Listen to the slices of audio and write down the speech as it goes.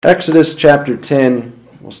Exodus chapter 10,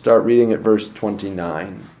 we'll start reading at verse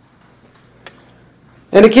 29.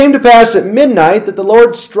 And it came to pass at midnight that the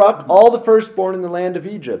Lord struck all the firstborn in the land of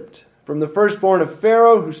Egypt, from the firstborn of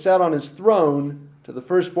Pharaoh who sat on his throne, to the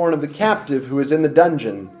firstborn of the captive who is in the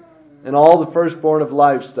dungeon, and all the firstborn of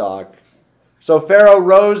livestock. So Pharaoh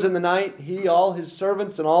rose in the night, he, all his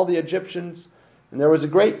servants, and all the Egyptians, and there was a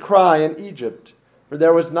great cry in Egypt, for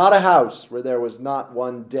there was not a house where there was not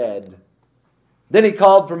one dead. Then he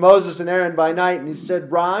called for Moses and Aaron by night, and he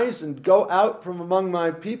said, Rise and go out from among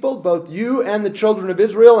my people, both you and the children of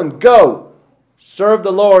Israel, and go, serve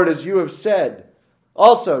the Lord as you have said.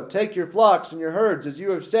 Also take your flocks and your herds as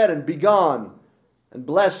you have said, and be gone, and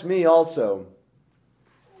bless me also.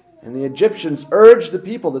 And the Egyptians urged the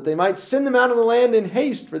people that they might send them out of the land in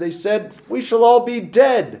haste, for they said, We shall all be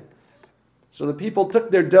dead. So the people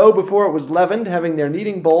took their dough before it was leavened, having their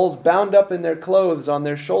kneading bowls bound up in their clothes on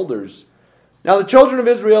their shoulders. Now the children of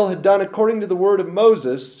Israel had done according to the word of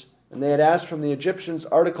Moses, and they had asked from the Egyptians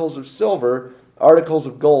articles of silver, articles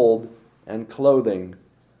of gold, and clothing.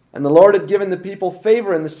 And the Lord had given the people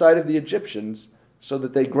favor in the sight of the Egyptians, so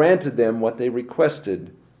that they granted them what they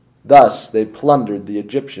requested. Thus they plundered the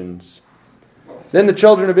Egyptians. Then the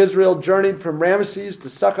children of Israel journeyed from Ramesses to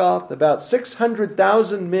Succoth, about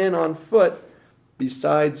 600,000 men on foot,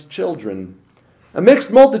 besides children. A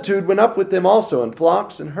mixed multitude went up with them also, and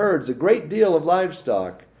flocks and herds, a great deal of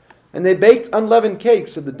livestock. And they baked unleavened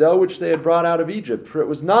cakes of the dough which they had brought out of Egypt, for it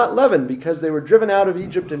was not leavened, because they were driven out of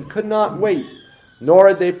Egypt and could not wait, nor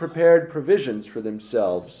had they prepared provisions for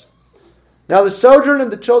themselves. Now the sojourn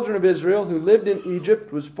of the children of Israel who lived in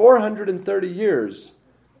Egypt was 430 years.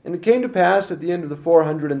 And it came to pass at the end of the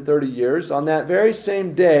 430 years, on that very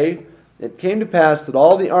same day, it came to pass that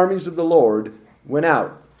all the armies of the Lord went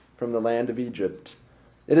out from the land of Egypt.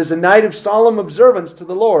 It is a night of solemn observance to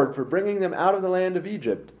the Lord for bringing them out of the land of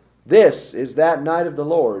Egypt. This is that night of the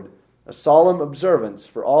Lord, a solemn observance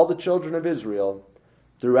for all the children of Israel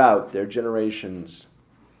throughout their generations.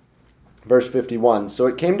 Verse 51, So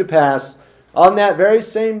it came to pass on that very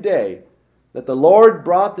same day that the Lord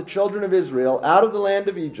brought the children of Israel out of the land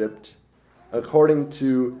of Egypt according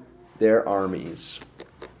to their armies.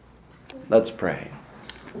 Let's pray.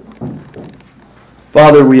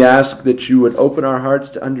 Father, we ask that you would open our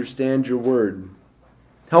hearts to understand your word.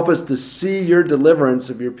 Help us to see your deliverance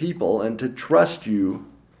of your people and to trust you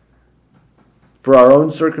for our own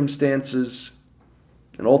circumstances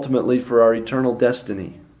and ultimately for our eternal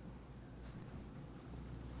destiny.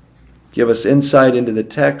 Give us insight into the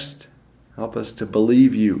text. Help us to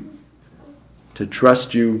believe you, to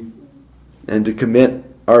trust you, and to commit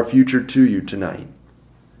our future to you tonight.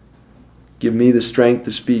 Give me the strength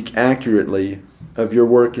to speak accurately of your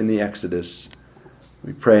work in the Exodus.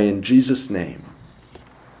 We pray in Jesus' name.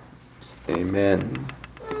 Amen.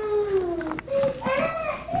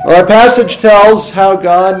 Well, our passage tells how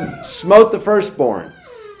God smote the firstborn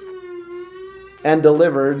and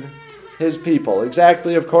delivered his people.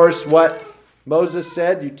 Exactly, of course, what Moses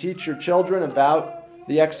said. You teach your children about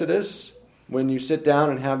the Exodus when you sit down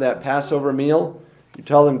and have that Passover meal. You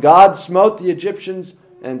tell them God smote the Egyptians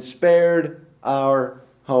and spared our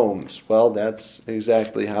homes. Well, that's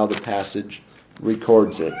exactly how the passage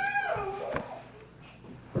records it.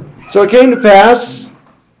 So it came to pass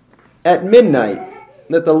at midnight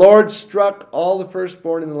that the Lord struck all the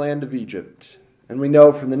firstborn in the land of Egypt. And we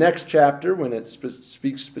know from the next chapter, when it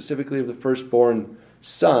speaks specifically of the firstborn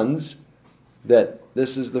sons, that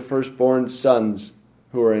this is the firstborn sons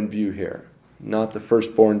who are in view here, not the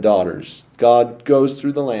firstborn daughters. God goes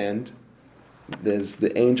through the land as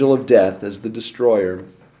the angel of death, as the destroyer,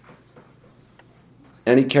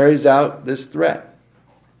 and he carries out this threat.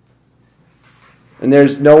 And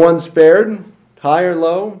there's no one spared, high or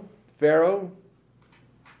low. Pharaoh,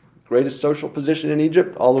 greatest social position in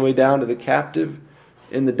Egypt, all the way down to the captive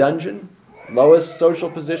in the dungeon, lowest social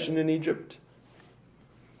position in Egypt.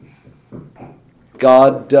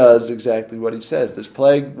 God does exactly what he says. This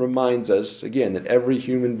plague reminds us, again, that every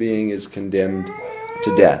human being is condemned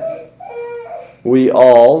to death. We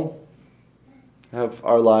all have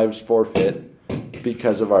our lives forfeit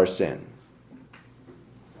because of our sin.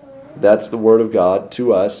 That's the word of God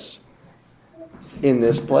to us in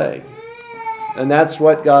this plague. And that's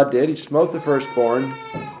what God did. He smote the firstborn.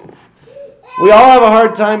 We all have a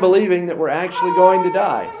hard time believing that we're actually going to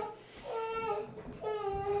die.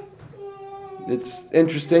 It's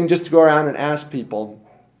interesting just to go around and ask people,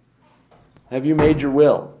 have you made your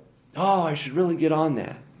will? Oh, I should really get on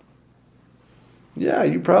that. Yeah,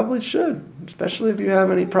 you probably should, especially if you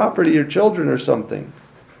have any property or children or something.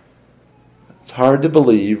 It's hard to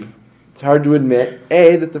believe. It's It's hard to admit,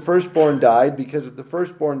 A, that the firstborn died, because if the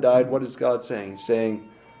firstborn died, what is God saying? He's saying,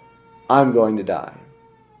 I'm going to die.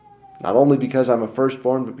 Not only because I'm a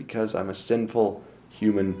firstborn, but because I'm a sinful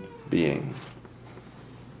human being.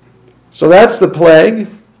 So that's the plague,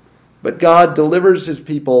 but God delivers his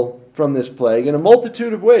people from this plague in a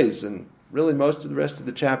multitude of ways, and really most of the rest of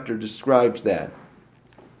the chapter describes that.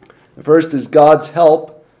 The first is God's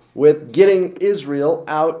help with getting Israel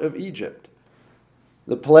out of Egypt.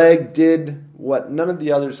 The plague did what none of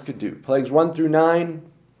the others could do. Plagues 1 through 9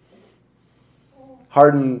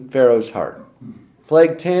 harden Pharaoh's heart.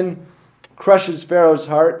 Plague 10 crushes Pharaoh's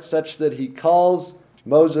heart such that he calls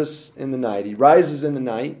Moses in the night. He rises in the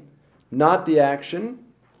night, not the action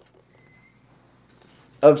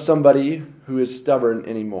of somebody who is stubborn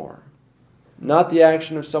anymore. Not the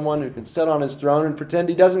action of someone who can sit on his throne and pretend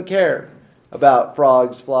he doesn't care about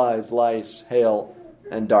frogs, flies, lice, hail,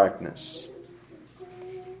 and darkness.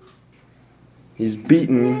 He's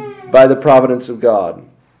beaten by the providence of God.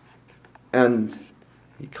 And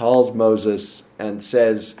he calls Moses and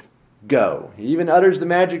says, go. He even utters the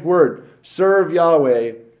magic word, serve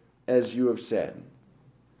Yahweh as you have said.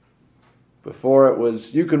 Before it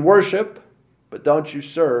was, you can worship, but don't you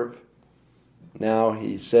serve. Now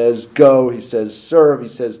he says, go. He says, serve. He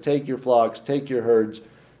says, take your flocks, take your herds,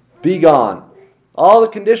 be gone. All the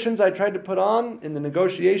conditions I tried to put on in the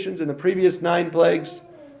negotiations in the previous 9 plagues,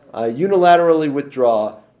 I unilaterally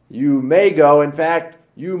withdraw. You may go. In fact,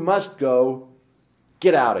 you must go.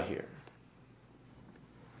 Get out of here.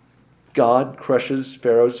 God crushes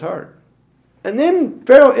Pharaoh's heart. And then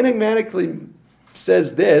Pharaoh enigmatically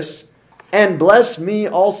says this, and bless me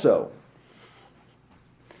also.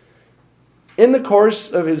 In the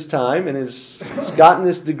course of his time, and he's gotten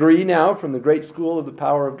this degree now from the Great School of the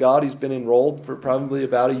Power of God. He's been enrolled for probably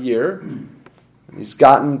about a year. He's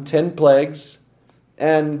gotten 10 plagues.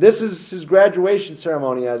 And this is his graduation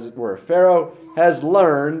ceremony, as it were. Pharaoh has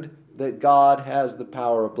learned that God has the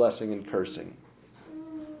power of blessing and cursing.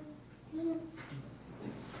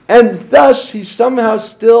 And thus, he somehow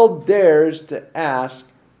still dares to ask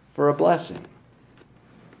for a blessing.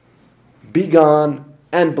 Be gone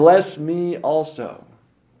and bless me also.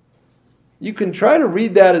 You can try to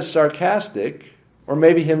read that as sarcastic, or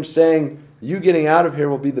maybe him saying, you getting out of here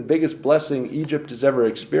will be the biggest blessing Egypt has ever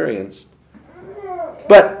experienced.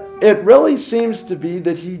 But it really seems to be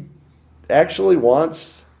that he actually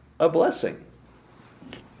wants a blessing.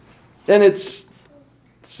 And it's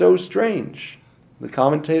so strange. The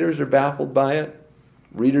commentators are baffled by it.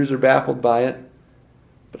 Readers are baffled by it.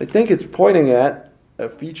 But I think it's pointing at a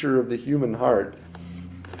feature of the human heart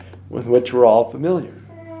with which we're all familiar.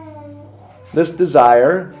 This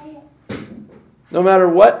desire, no matter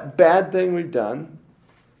what bad thing we've done,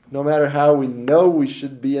 no matter how we know we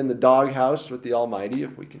should be in the doghouse with the Almighty,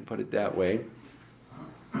 if we can put it that way,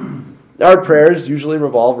 our prayers usually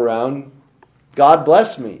revolve around, God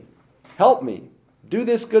bless me, help me, do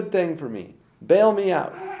this good thing for me, bail me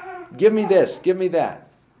out, give me this, give me that.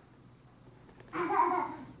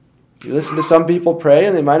 You listen to some people pray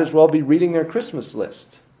and they might as well be reading their Christmas list.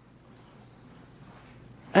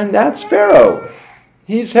 And that's Pharaoh.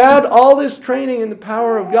 He's had all this training in the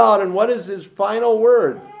power of God, and what is his final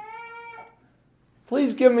word?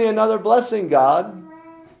 Please give me another blessing, God.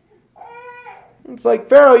 It's like,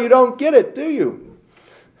 Pharaoh, you don't get it, do you?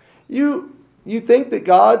 You think that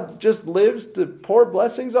God just lives to pour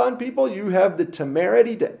blessings on people? You have the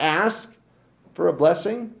temerity to ask for a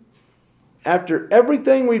blessing? After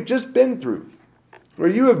everything we've just been through, where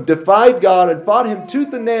you have defied God and fought him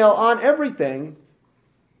tooth and nail on everything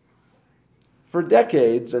for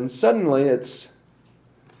decades, and suddenly it's,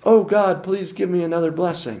 oh God, please give me another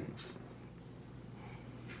blessing.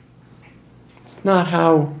 It's not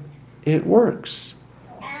how it works.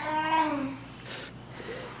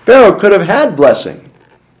 Pharaoh could have had blessing.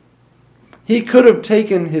 He could have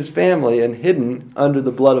taken his family and hidden under the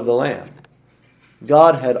blood of the Lamb.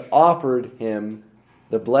 God had offered him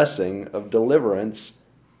the blessing of deliverance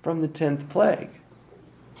from the 10th plague.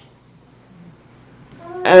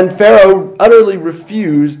 And Pharaoh utterly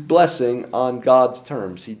refused blessing on God's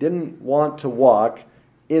terms. He didn't want to walk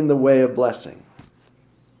in the way of blessing.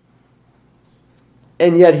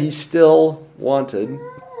 And yet he still wanted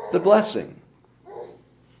the blessing.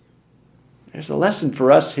 There's a lesson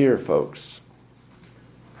for us here, folks.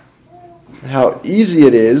 How easy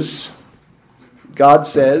it is. God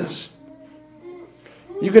says,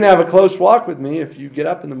 you can have a close walk with me if you get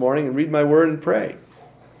up in the morning and read my word and pray.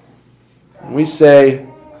 And we say,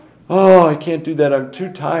 oh, I can't do that. I'm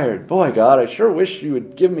too tired. Boy, God, I sure wish you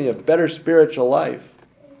would give me a better spiritual life.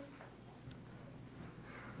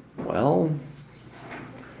 Well,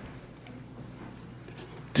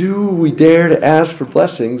 do we dare to ask for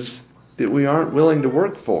blessings that we aren't willing to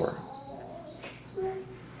work for?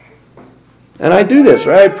 And I do this,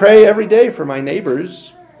 right? I pray every day for my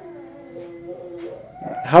neighbors.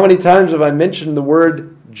 How many times have I mentioned the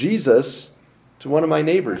word Jesus to one of my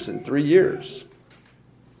neighbors in 3 years?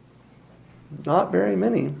 Not very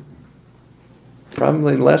many.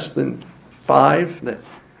 Probably less than 5.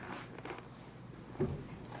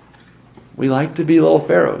 We like to be little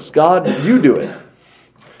pharaohs. God, you do it.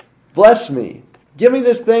 Bless me. Give me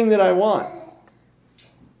this thing that I want.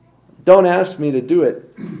 Don't ask me to do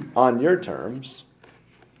it on your terms.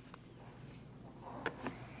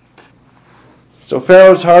 So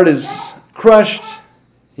Pharaoh's heart is crushed.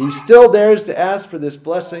 He still dares to ask for this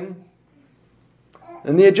blessing.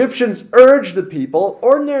 And the Egyptians urge the people,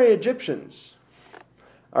 ordinary Egyptians,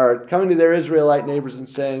 are coming to their Israelite neighbors and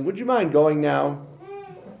saying, would you mind going now?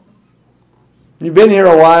 You've been here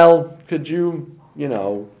a while. Could you,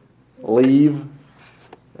 leave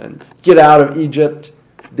and get out of Egypt?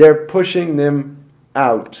 They're pushing them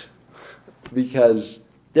out because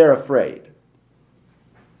they're afraid.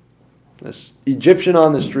 This Egyptian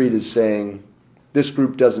on the street is saying, this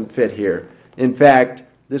group doesn't fit here. In fact,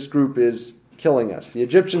 this group is killing us. The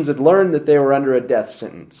Egyptians had learned that they were under a death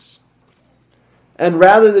sentence. And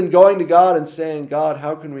rather than going to God and saying, God,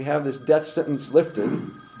 how can we have this death sentence lifted?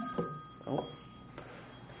 Oh,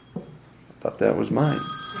 I thought that was mine.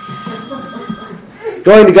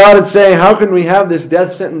 Going to God and saying, how can we have this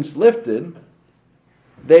death sentence lifted?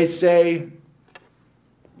 They say,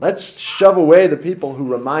 let's shove away the people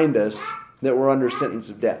who remind us that we're under sentence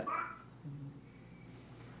of death.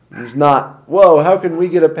 It's not, whoa, how can we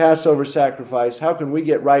get a Passover sacrifice? How can we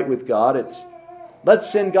get right with God? It's, let's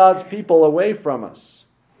send God's people away from us.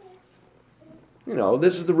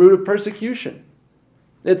 This is the root of persecution.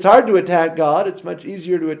 It's hard to attack God. It's much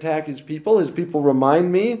easier to attack His people. His people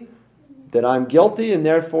remind me that I'm guilty, and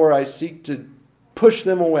therefore I seek to push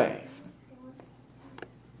them away.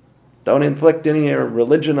 Don't inflict any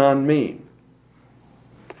religion on me.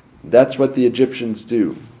 That's what the Egyptians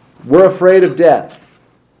do. We're afraid of death.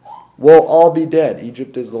 We'll all be dead.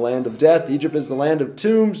 Egypt is the land of death. Egypt is the land of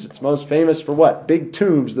tombs. It's most famous for what? Big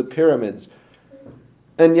tombs, the pyramids.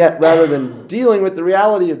 And yet, rather than dealing with the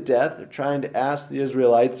reality of death, they're trying to ask the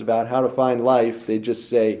Israelites about how to find life. They just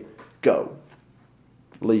say, go.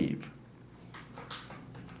 Leave.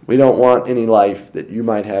 We don't want any life that you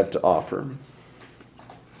might have to offer.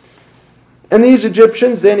 And these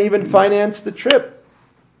Egyptians then even financed the trip.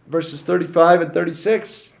 Verses 35 and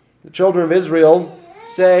 36, the children of Israel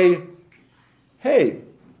say, hey,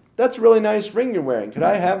 that's a really nice ring you're wearing. Could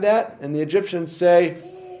I have that? And the Egyptians say,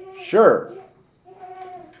 sure.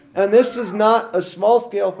 And this is not a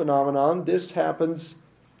small-scale phenomenon. This happens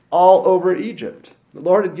all over Egypt. The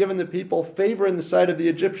Lord had given the people favor in the sight of the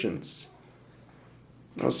Egyptians.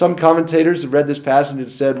 Some commentators have read this passage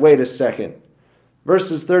and said, wait a second.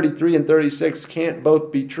 Verses 33 and 36 can't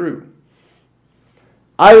both be true.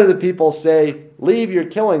 Either the people say, leave, you're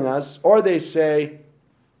killing us, or they say,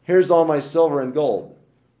 here's all my silver and gold.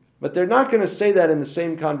 But they're not going to say that in the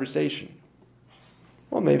same conversation.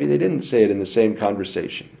 Well, maybe they didn't say it in the same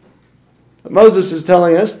conversation. But Moses is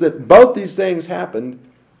telling us that both these things happened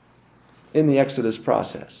in the Exodus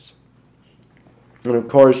process. And of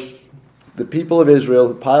course, the people of Israel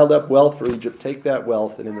who piled up wealth for Egypt take that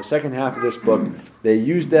wealth, and in the second half of this book, they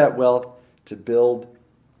use that wealth to build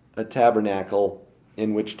a tabernacle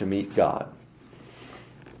in which to meet God.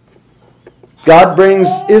 God brings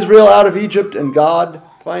Israel out of Egypt, and God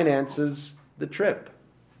finances the trip.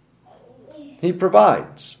 He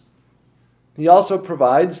provides. He also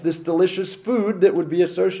provides this delicious food that would be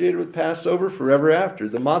associated with Passover forever after,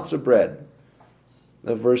 the matzah bread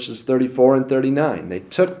of verses 34 and 39. They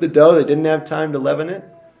took the dough. They didn't have time to leaven it.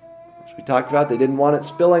 As we talked about, they didn't want it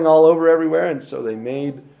spilling all over everywhere, and so they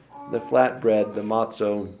made the flatbread, the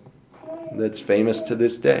matzah, that's famous to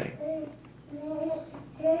this day.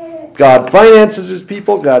 God finances His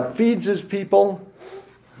people, God feeds His people,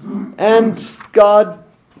 and God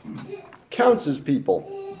counts His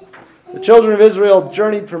people. The children of Israel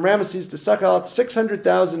journeyed from Ramesses to Succoth,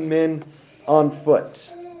 600,000 men on foot.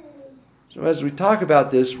 So as we talk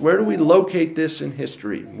about this, where do we locate this in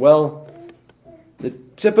history? Well, the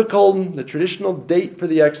traditional date for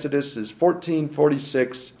the Exodus is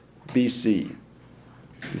 1446 BC.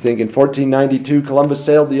 You think in 1492 Columbus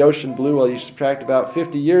sailed the ocean blue, well, you subtract about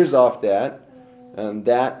 50 years off that, and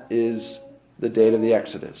that is the date of the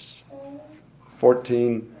Exodus.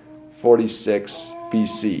 1446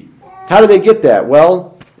 BC. How do they get that?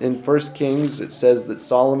 Well, in 1 Kings it says that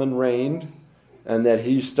Solomon reigned, and that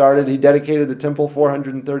he dedicated the temple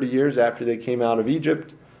 430 years after they came out of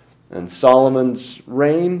Egypt. And Solomon's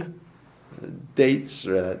reign dates,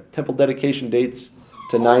 temple dedication dates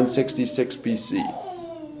to 966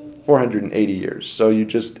 BC, 480 years. So you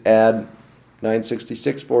just add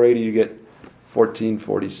 966, 480, you get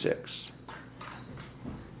 1446.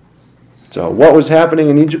 So what was happening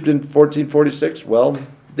in Egypt in 1446? Well,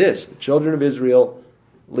 the children of Israel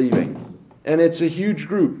leaving. And it's a huge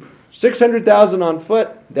group. 600,000 on foot,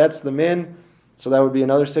 that's the men. So that would be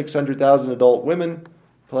another 600,000 adult women,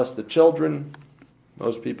 plus the children.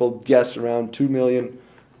 Most people guess around 2 million,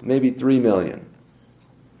 maybe 3 million.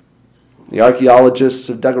 The archaeologists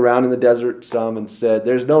have dug around in the desert some and said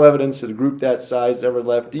there's no evidence that a group that size ever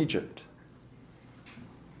left Egypt.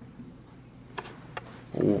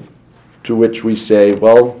 To which we say,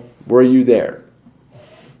 well, were you there?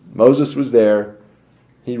 Moses was there.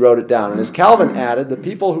 He wrote it down. And as Calvin added, the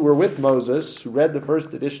people who were with Moses, who read the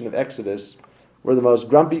first edition of Exodus, were the most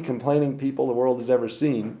grumpy, complaining people the world has ever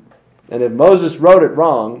seen. And if Moses wrote it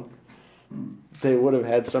wrong, they would have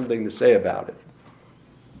had something to say about it.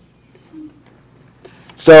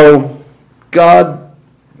 So God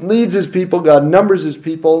leads his people, God numbers his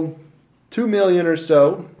people, 2 million or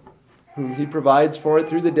so, whom he provides for it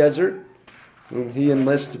through the desert, whom he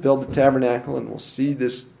enlists to build the tabernacle, and we'll see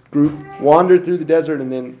this group wander through the desert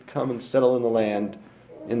and then come and settle in the land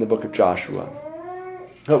in the book of Joshua.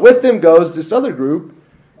 But with them goes this other group,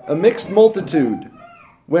 a mixed multitude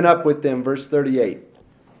went up with them, verse 38.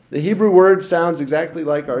 The Hebrew word sounds exactly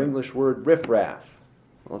like our English word riffraff.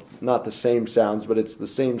 Well, it's not the same sounds, but it's the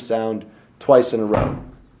same sound twice in a row.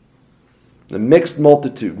 The mixed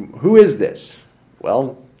multitude. Who is this?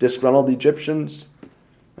 Well, disgruntled Egyptians,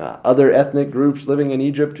 other ethnic groups living in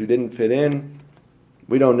Egypt who didn't fit in.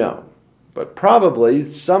 We don't know. But probably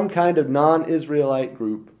some kind of non-Israelite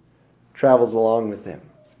group travels along with them.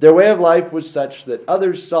 Their way of life was such that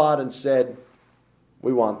others saw it and said,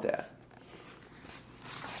 we want that.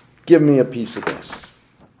 Give me a piece of this.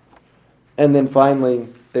 And then finally,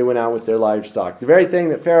 they went out with their livestock. The very thing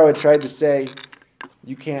that Pharaoh had tried to say,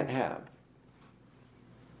 you can't have.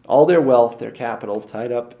 All their wealth, their capital,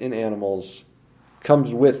 tied up in animals,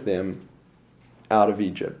 comes with them out of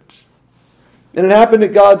Egypt. And it happened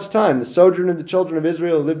at God's time. The sojourn of the children of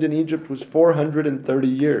Israel who lived in Egypt was 430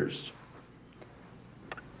 years.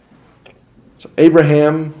 So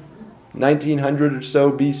Abraham, 1900 or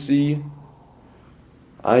so BC,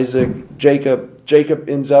 Isaac, Jacob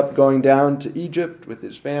ends up going down to Egypt with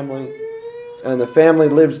his family, and the family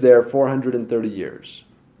lives there 430 years.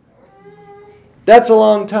 That's a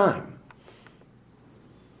long time.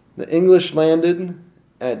 The English landed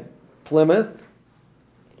at Plymouth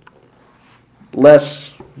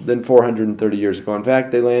less than 430 years ago. In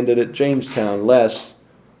fact, they landed at Jamestown less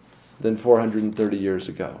than 430 years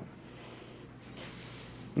ago.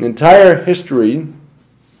 An entire history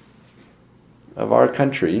of our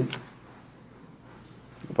country,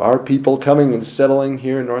 of our people coming and settling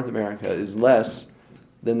here in North America, is less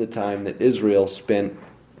than the time that Israel spent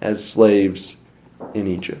as slaves in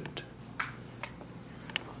Egypt.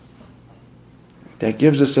 That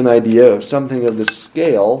gives us an idea of something of the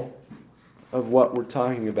scale of what we're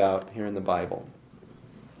talking about here in the Bible.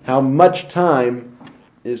 How much time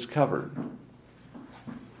is covered.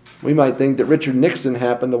 We might think that Richard Nixon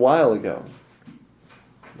happened a while ago.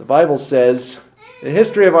 The Bible says the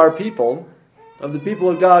history of our people, of the people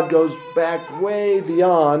of God, goes back way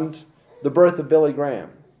beyond the birth of Billy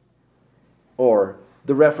Graham, or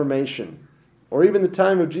the Reformation, or even the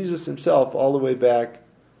time of Jesus himself, all the way back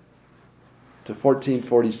to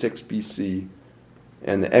 1446 BC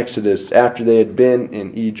and the Exodus after they had been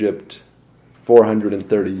in Egypt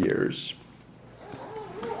 430 years.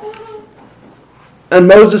 And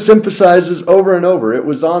Moses emphasizes over and over, it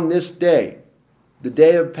was on this day, the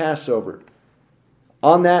day of Passover.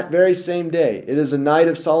 On that very same day, it is a night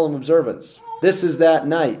of solemn observance. This is that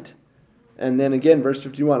night. And then again, verse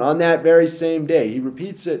 51, on that very same day. He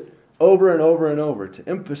repeats it over and over and over to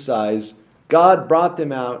emphasize God brought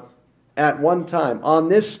them out at one time, on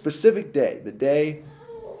this specific day, the day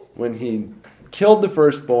when he killed the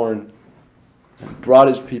firstborn and brought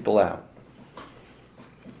his people out.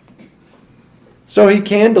 So he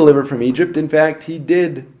can deliver from Egypt. In fact, he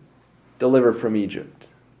did deliver from Egypt.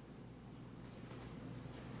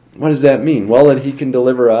 What does that mean? Well, that he can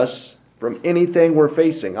deliver us from anything we're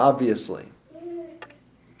facing, obviously.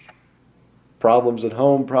 Problems at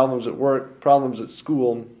home, problems at work, problems at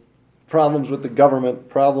school, problems with the government,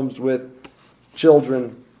 problems with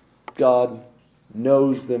children. God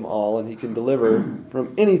knows them all, and he can deliver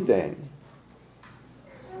from anything.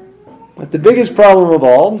 But the biggest problem of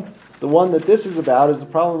all, the one that this is about, is the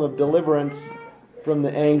problem of deliverance from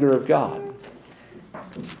the anger of God.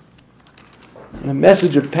 The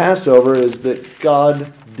message of Passover is that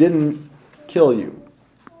God didn't kill you.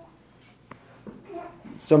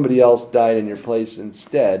 Somebody else died in your place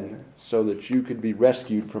instead so that you could be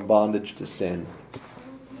rescued from bondage to sin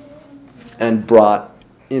and brought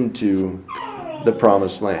into the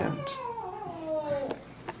promised land.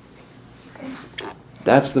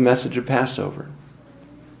 That's the message of Passover.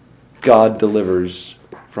 God delivers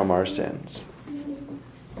from our sins.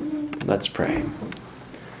 Let's pray.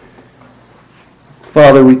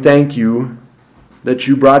 Father, we thank you that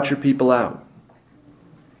you brought your people out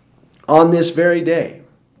on this very day,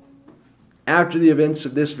 after the events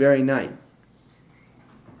of this very night.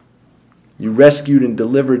 You rescued and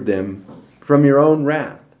delivered them from your own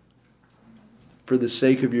wrath for the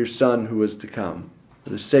sake of your Son who was to come,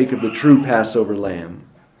 for the sake of the true Passover Lamb.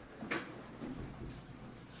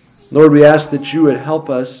 Lord, we ask that you would help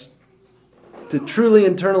us to truly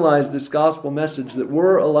internalize this gospel message that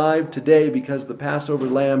we're alive today because the Passover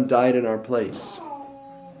Lamb died in our place.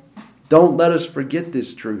 Don't let us forget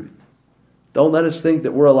this truth. Don't let us think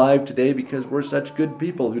that we're alive today because we're such good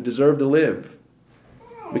people who deserve to live.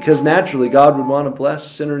 Because naturally God would want to bless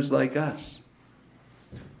sinners like us.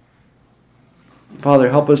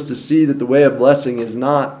 Father, help us to see that the way of blessing is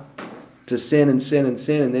not to sin and sin and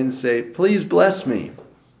sin and then say, please bless me.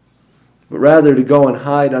 But rather to go and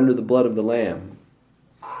hide under the blood of the Lamb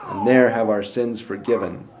and there have our sins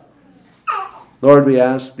forgiven. Lord, we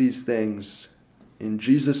ask these things in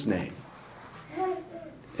Jesus' name.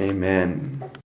 Amen.